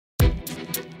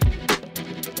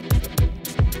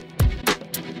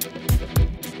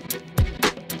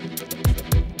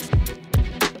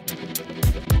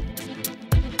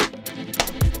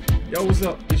Yo, what's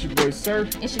up? It's your boy Sirr.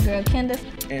 It's your girl Kenda.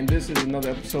 And this is another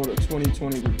episode of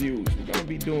 2020 Reviews. We're going to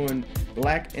be doing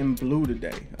Black and Blue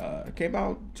today. Came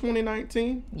out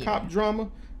 2019, cop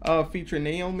drama featuring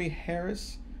Naomi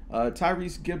Harris,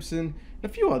 Tyrese Gibson, and a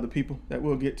few other people that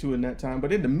we'll get to in that time.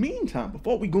 But in the meantime,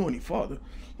 before we go any further,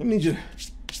 let me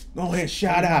just go ahead and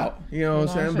shout out, you know what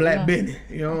I'm saying, Black Benny,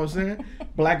 you know what I'm saying,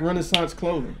 Black Renaissance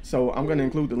Clothing. So I'm going to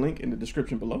include the link in the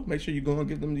description below. Make sure you go and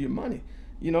give them your money.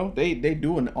 You know, they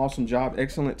do an awesome job,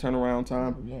 excellent turnaround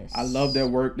time. Yes. I love their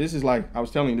work. This is like, I was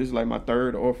telling you, this is like my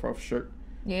third or fourth shirt.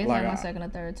 Yeah, it's like my second or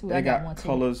third too. They got one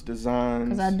colors, designs.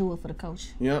 Because I do it for the coach.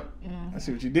 Yep. I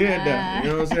see what you did there. You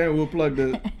know what I'm saying? We'll plug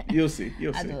the, you'll see.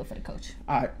 I do it for the coach.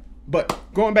 All right. But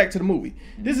going back to the movie.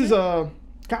 This is a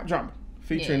cop drama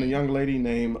featuring a young lady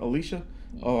named Alicia.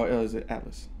 Or is it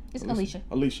Atlas? It's Alicia.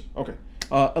 Alicia. Okay.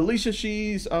 Alicia,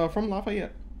 she's from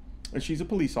Lafayette. And she's a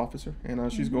police officer,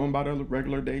 and she's going about her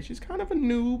regular day. She's kind of a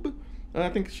noob. I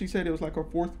think she said it was like her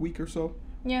fourth week or so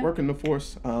working the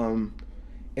force. And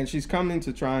she's coming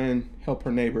to try and help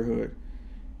her neighborhood.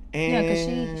 And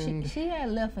because she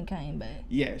had left and came back.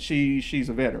 Yeah, she's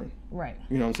a veteran. Right.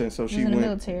 You know what I'm saying? So she in went the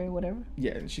military, whatever.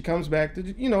 Yeah, and she comes back to,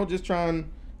 you know, just try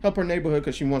and help her neighborhood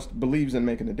because she believes in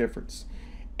making a difference.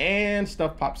 And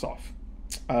stuff pops off.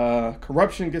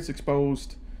 Corruption gets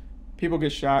exposed. People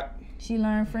get shot. She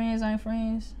learned friends ain't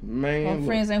friends. Man, or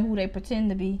friends ain't who they pretend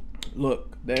to be.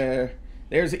 Look,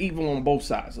 there's evil on both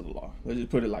sides of the law. Let's just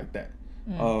put it like that.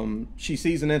 She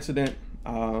sees an incident,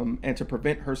 and to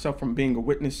prevent herself from being a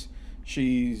witness,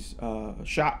 she's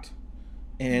shot,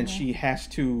 and she has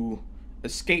to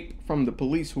escape from the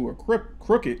police who are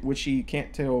crooked, which she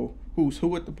can't tell who's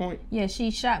who at the point. Yeah,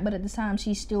 she's shot, but at the time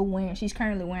she's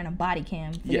currently wearing a body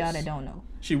cam for y'all that don't know.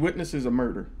 She witnesses a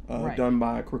murder done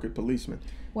by a crooked policeman.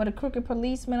 Well, the crooked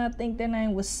policeman, I think their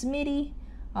name was Smitty,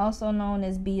 also known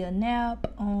as Bia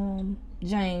Knapp.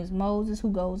 James Moses,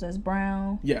 who goes as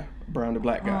Brown. Yeah, Brown, the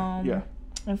black guy.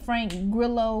 And Frank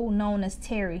Grillo, known as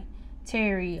Terry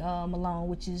Malone,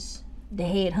 which is the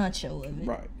head honcho of it.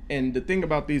 Right. And the thing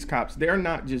about these cops, they're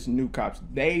not just new cops.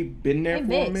 They've been there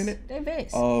for a minute. They're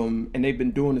vexed. And they've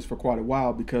been doing this for quite a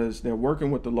while because they're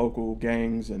working with the local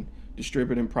gangs and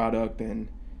distributing product. And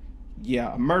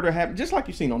yeah, a murder happened, just like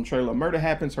you've seen on the trailer. A murder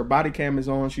happens, her body cam is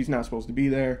on, she's not supposed to be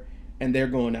there, and they're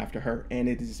going after her. And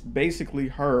it is basically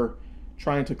her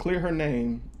trying to clear her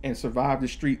name and survive the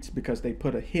streets because they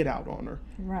put a hit out on her.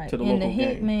 Right. To the and local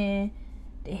gang.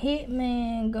 The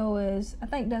hitman go as, I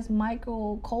think that's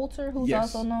Michael Coulter, who's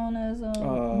also known as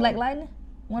Black Lightning.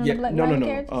 One of the Black Lightning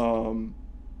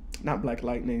characters. Not Black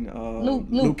Lightning.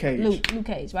 Luke Cage. Luke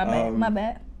Cage. My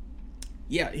bad.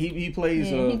 Yeah, he plays.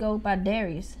 He goes by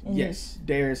Darius. Yes,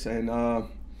 Darius, and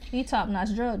he top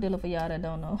notch drug dealer for y'all that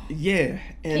don't know. Yeah,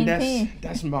 and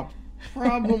that's my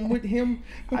problem with him.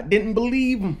 I didn't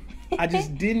believe him. I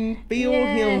just didn't feel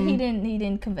him. He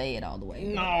didn't convey it all the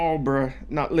way. No, bruh.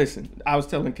 Now listen, I was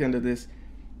telling Kenda this.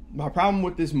 My problem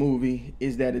with this movie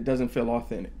is that it doesn't feel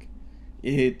authentic.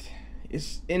 It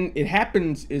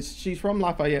happens. She's from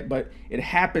Lafayette, but it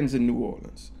happens in New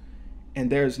Orleans, and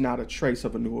there's not a trace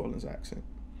of a New Orleans accent.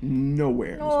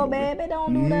 Nowhere. No, baby,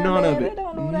 don't do that. None of it.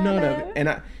 None of it.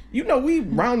 And we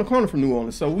round the corner from New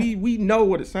Orleans, so we know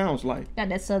what it sounds like. Got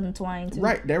that southern twang too.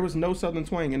 Right. There was no southern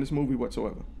twang in this movie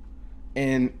whatsoever.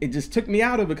 And it just took me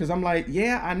out of it because I'm like,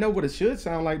 yeah, I know what it should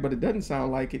sound like, but it doesn't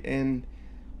sound like it. And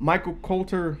Michael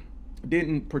Coulter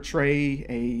didn't portray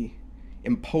a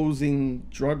imposing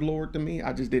drug lord to me.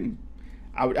 I just didn't.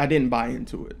 I didn't buy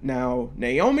into it. Now,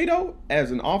 Naomi, though,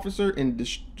 as an officer in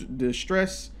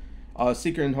distress,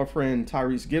 seeking her friend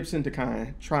Tyrese Gibson to kind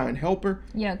of try and help her.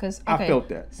 Yeah, because I felt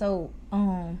that. So,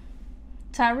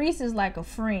 Tyrese is like a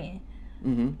friend.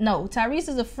 No, Tyrese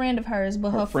is a friend of hers, but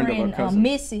her friend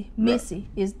Missy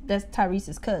that's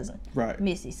Tyrese's cousin. Right.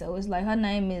 Missy. So it's like her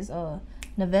name is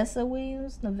Nevessa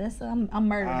Williams. Nevessa. I'm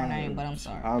murdering her name, but I'm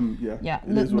sorry. Yeah.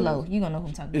 Look below. You gonna know who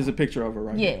I'm talking about. There's a picture of her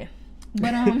right here.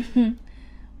 But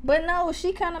but no,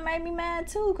 she kind of made me mad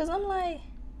too, cause I'm like,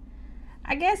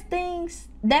 I guess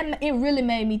it really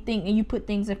made me think, and you put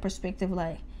things in perspective.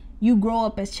 Like, you grow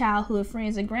up as childhood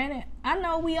friends, and granted, I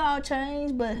know we all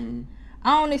change, but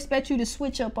I don't expect you to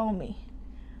switch up on me.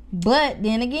 But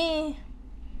then again,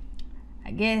 I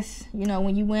guess,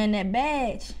 when you wearing that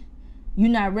badge,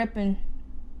 you're not repping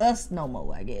us no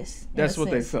more, I guess. That's what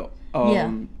they felt.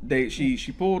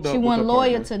 She pulled up. She wasn't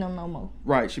loyal to them no more.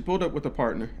 Right. She pulled up with a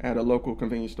partner at a local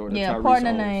convenience store. Yeah,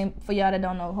 partner name, for y'all that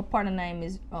don't know, her partner name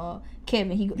is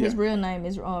Kevin. His real name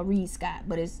is Reed Scott,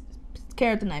 but his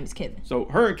character name is Kevin. So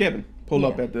her and Kevin pull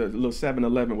up at the little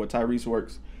 7-Eleven where Tyrese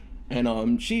works.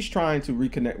 And she's trying to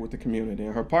reconnect with the community.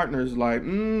 And her partner is like,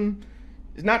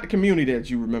 it's not the community that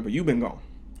you remember. You've been gone,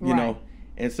 you know.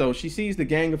 And so she sees the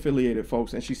gang affiliated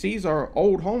folks, and she sees our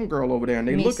old homegirl over there, and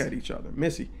they look at each other,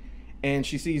 Missy. And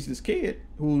she sees this kid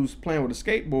who's playing with a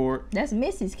skateboard. That's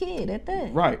Missy's kid at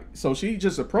that. Right. So she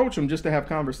just approached him just to have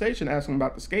conversation, asking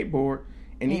about the skateboard,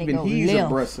 and even he's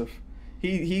aggressive.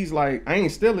 He's like, I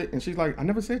ain't steal it. And she's like, I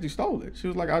never said you stole it. She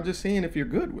was like, I'm just seeing if you're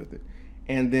good with it.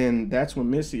 And then that's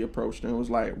when Missy approached her and was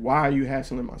like, why are you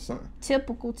hassling my son?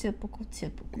 Typical.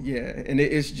 Yeah, and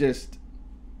it's just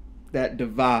that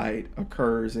divide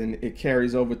occurs, and it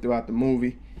carries over throughout the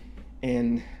movie.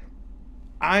 And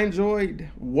I enjoyed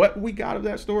what we got of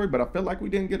that story, but I feel like we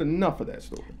didn't get enough of that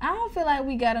story. I don't feel like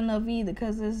we got enough either,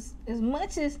 because as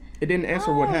much as it didn't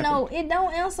answer what happened. No, it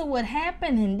don't answer what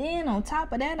happened. And then on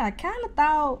top of that, I kind of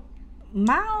thought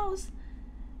Mouse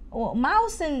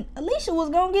and Alicia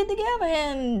was gonna get together,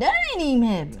 and that ain't even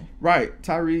happening. Right,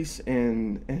 Tyrese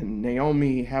and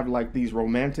Naomi have like these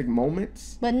romantic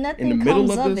moments, but nothing in the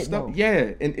middle of this stuff. Though.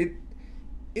 Yeah, and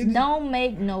it don't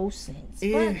make no sense.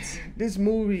 This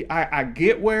movie, I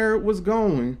get where it was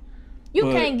going. You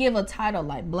can't give a title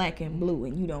like Black and Blue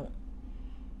and you don't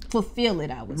fulfill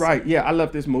it. I would say. Right? Yeah, I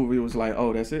left this movie. It was like,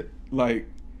 oh, that's it. Like,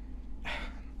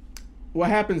 what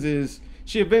happens is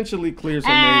she eventually clears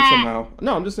her name somehow.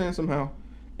 No, I'm just saying somehow,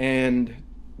 and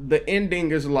the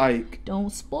ending is like. Don't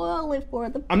spoil it for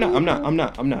the people. I'm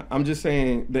not. I'm just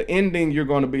saying the ending. You're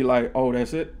going to be like, oh,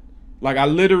 that's it. Like I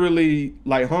literally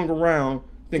like hung around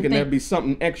thinking there'd be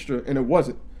something extra, and it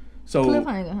wasn't. So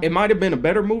cliffhanger, huh? It might have been a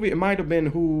better movie. It might have been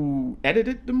who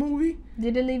edited the movie.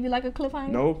 Did it leave you like a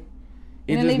cliffhanger? No.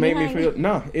 It just made me feel.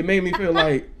 No, it made me feel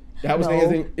like that was the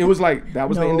ending. It was like that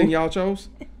was the ending y'all chose.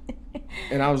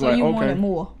 And I was like, you okay. Wanted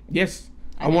more. Yes,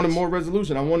 I wanted more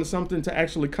resolution. I wanted something to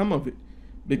actually come of it,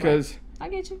 because I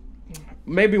get you.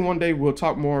 Maybe one day we'll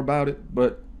talk more about it,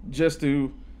 but just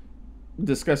to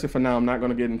discuss it for now, I'm not going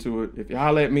to get into it. If you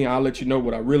holler at me, I'll let you know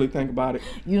what I really think about it.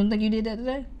 You don't think you did that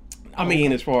today? I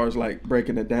mean, as far as like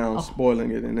breaking it down,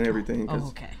 spoiling it, and everything.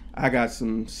 Okay. I got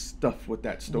some stuff with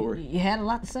that story. You had a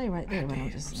lot to say right there. But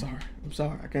I'm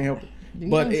sorry. I can't help it.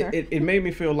 But it made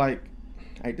me feel like,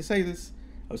 I hate to say this,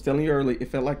 I was telling you earlier, it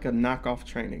felt like a knockoff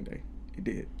Training Day. It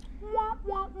did.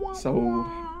 So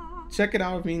check it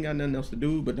out if you ain't got nothing else to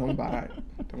do, but don't buy it.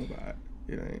 Don't buy it.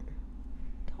 It ain't.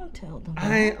 Don't tell them.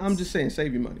 I'm just saying,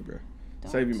 save your money, bro.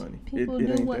 Save your money. People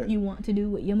do what you want to do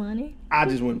with your money. I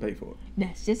just wouldn't pay for it.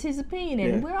 That's just his opinion,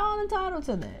 and we're all entitled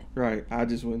to that. Right. I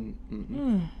just wouldn't.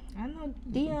 I know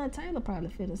Deion Taylor probably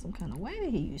feeling some kind of way to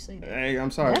hear you say that. Hey,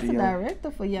 I'm sorry, That's Deion. That's the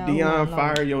director for y'all. Deion,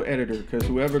 fire your editor, because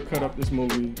whoever cut up this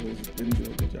movie didn't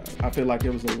do a good job. I feel like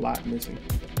there was a lot missing.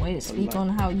 Way to speak on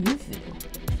how you feel.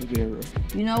 Just being real.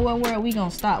 You know what? Where are we gonna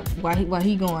stop while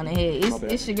he going ahead?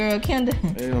 It's your girl Kenda.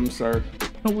 Hey, I'm sorry.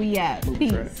 We out.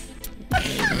 Peace.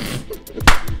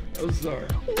 I'm sorry.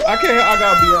 I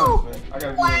gotta be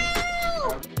honest, man.